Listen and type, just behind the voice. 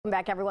Welcome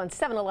back, everyone.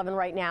 7:11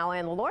 right now,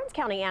 and the Lawrence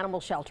County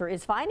Animal Shelter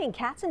is finding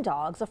cats and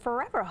dogs a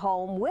forever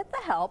home with the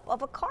help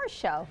of a car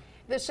show.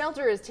 The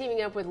shelter is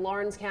teaming up with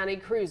Lawrence County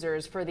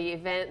Cruisers for the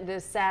event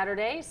this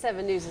Saturday.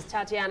 7 News'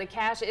 Tatiana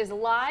Cash is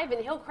live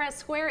in Hillcrest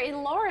Square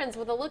in Lawrence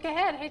with a look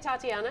ahead. Hey,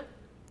 Tatiana.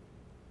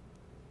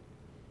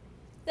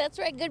 That's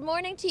right. Good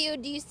morning to you.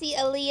 Do you see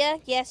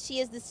Aaliyah? Yes, she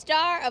is the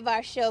star of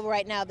our show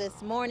right now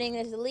this morning.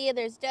 There's Aaliyah,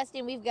 there's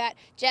Dustin, we've got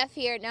Jeff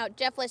here. Now,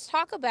 Jeff, let's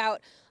talk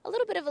about a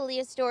little bit of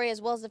Aaliyah's story,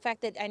 as well as the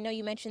fact that I know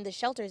you mentioned the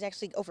shelter is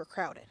actually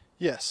overcrowded.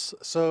 Yes,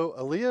 so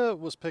Aaliyah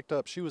was picked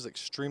up. She was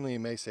extremely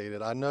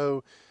emaciated. I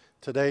know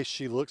today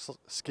she looks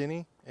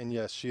skinny, and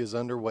yes, she is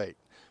underweight.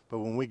 But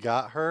when we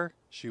got her,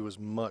 she was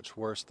much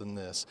worse than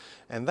this.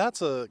 And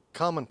that's a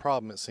common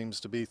problem, it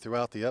seems to be,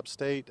 throughout the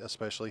upstate,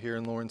 especially here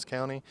in Lawrence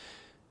County.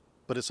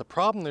 But it's a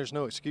problem there's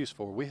no excuse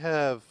for. We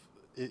have,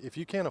 if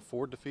you can't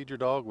afford to feed your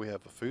dog, we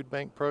have a food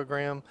bank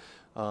program.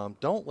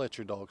 Don't let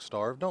your dog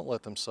starve. Don't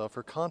let them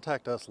suffer.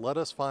 Contact us. Let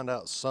us find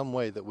out some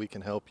way that we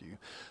can help you.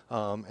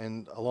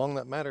 And along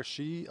that matter,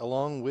 she,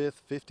 along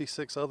with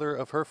 56 other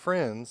of her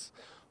friends,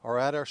 are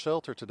at our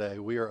shelter today.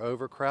 We are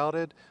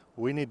overcrowded.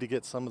 We need to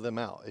get some of them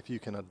out. If you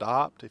can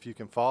adopt, if you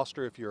can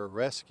foster, if you're a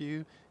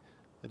rescue,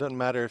 it doesn't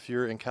matter if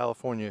you're in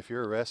California, if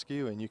you're a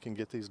rescue and you can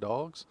get these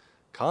dogs,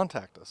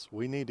 contact us.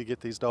 We need to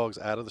get these dogs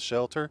out of the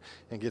shelter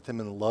and get them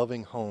in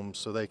loving homes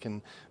so they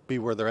can be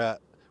where they're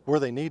at, where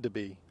they need to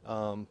be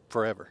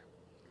forever.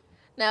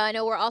 Now, I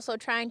know we're also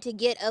trying to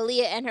get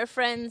Aaliyah and her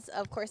friends,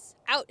 of course,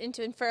 out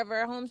into and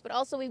forever homes, but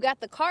also we've got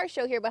the car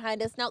show here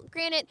behind us. Now,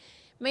 granted,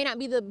 may not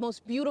be the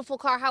most beautiful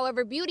car.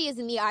 However, beauty is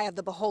in the eye of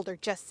the beholder,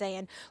 just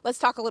saying. Let's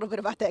talk a little bit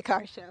about that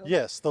car show.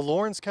 Yes, the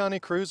Lawrence County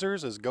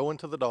Cruisers is going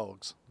to the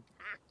dogs.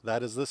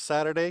 That is this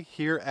Saturday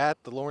here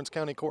at the Lawrence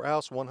County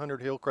Courthouse,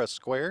 100 Hillcrest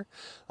Square.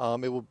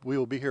 We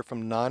will be here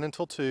from 9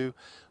 until 2.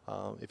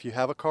 If you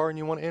have a car and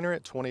you want to enter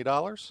it,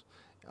 $20.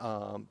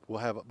 We'll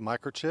have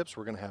microchips.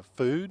 We're going to have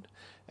food,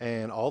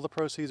 and all the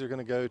proceeds are going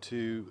to go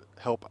to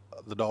help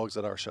the dogs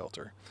at our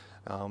shelter.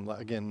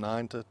 Again,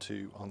 9 to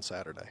 2 on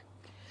Saturday.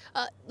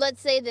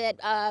 Let's say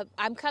that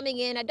I'm coming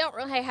in. I don't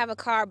really have a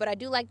car, but I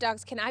do like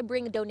dogs. Can I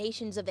bring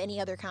donations of any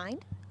other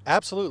kind?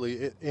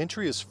 Absolutely.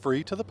 Entry is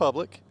free to the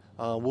public.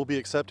 We'll be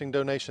accepting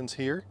donations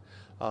here.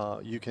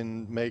 You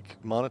can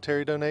make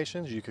monetary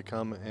donations. You could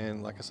come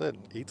and, like I said,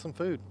 eat some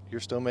food.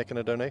 You're still making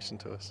a donation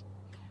to us.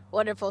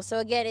 Wonderful. So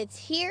again, it's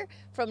here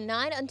from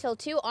 9 until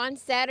 2 on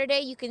Saturday.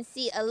 You can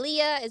see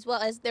Aaliyah, as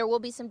well as there will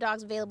be some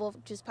dogs available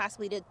just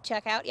possibly to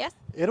check out, yes?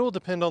 It'll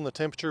depend on the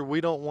temperature. We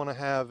don't want to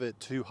have it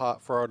too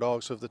hot for our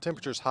dogs. So if the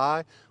temperature's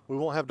high, we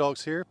won't have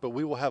dogs here, but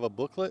we will have a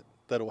booklet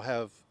that will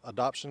have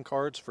adoption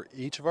cards for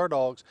each of our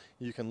dogs.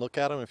 You can look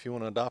at them. If you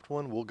want to adopt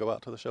one, we'll go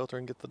out to the shelter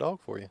and get the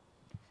dog for you.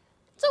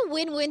 It's a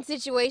win-win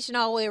situation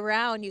all the way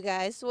around, you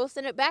guys. So we'll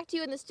send it back to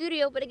you in the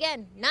studio. But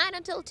again, 9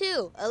 until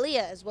 2,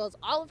 Aaliyah, as well as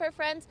all of her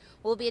friends,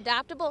 will be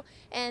adoptable.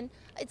 And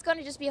it's going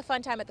to just be a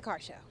fun time at the car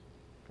show.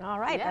 All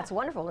right, Yeah. That's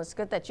wonderful. It's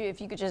good that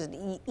if you could just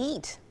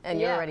eat and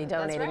you're already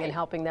donating right. and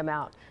helping them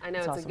out. I know,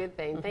 That's it's awesome. a good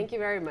thing. Thank you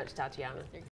very much, Tatiana.